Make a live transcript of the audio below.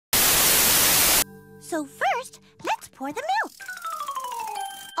So first, let's pour the milk.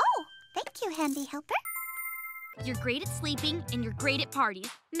 Oh, thank you, handy helper. You're great at sleeping and you're great at parties.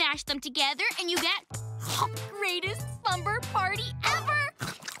 Mash them together and you get greatest slumber party ever!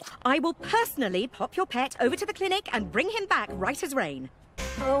 I will personally pop your pet over to the clinic and bring him back right as rain.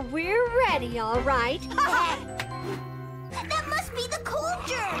 Oh, we're ready, all right. That must be the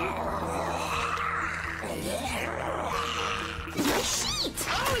cauldron. My sheet!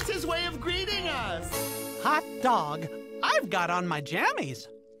 Oh, it's his way of greeting us. Hot dog. I've got on my jammies,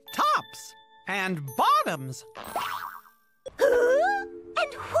 tops, and bottoms.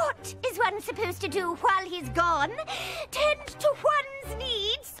 And what is one supposed to do while he's gone? Tend to one's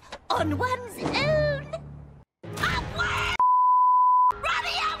needs on one's own. Upward!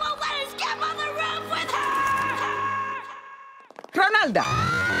 Romeo will let us get on the roof with her! Ronalda!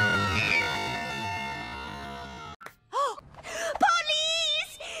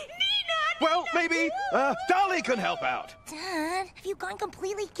 Police! Nina! Well, maybe Dolly can help out. Dad, have you gone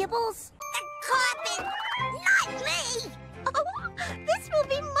completely kibbles? Carpet! Not me! Oh, this will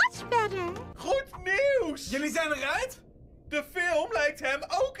be much better. Goed nieuws! Jullie zijn eruit? De film lijkt hem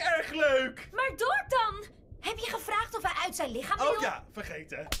ook erg leuk. Maar door dan! Heb je gevraagd of hij uit zijn lichaam wil? Oh ja,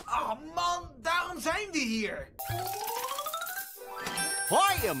 vergeten. Oh man, daarom zijn die hier.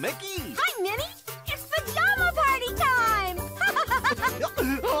 Hoi, Mickey. Hi, Minnie. It's pajama party time.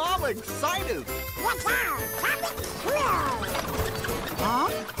 Oh, I'm excited. What's up? Huh?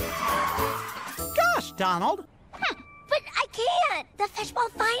 Gosh, Donald. But I can't. The fishbowl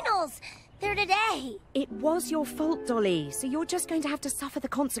finals. They're today. It was your fault, Dolly, so you're just going to have to suffer the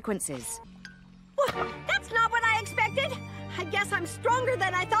consequences. That's not what I expected. I guess I'm stronger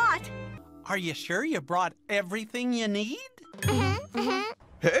than I thought. Are you sure you brought everything you need?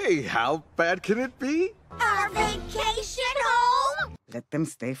 Hey, how bad can it be? Our vacation home. Let them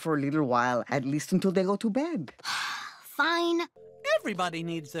stay for a little while, at least until they go to bed. Fine. Everybody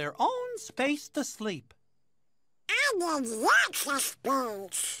needs their own space to sleep.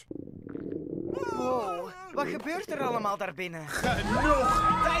 Wow, wat gebeurt er allemaal daarbinnen?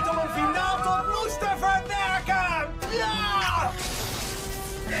 Genoeg! Tijd om een finaal tot moes te verwerken! Ja!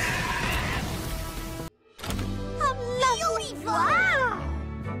 Wow!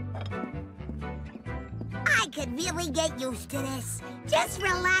 I could really get used to this. Just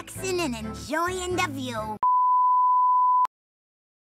relaxing and enjoying the view.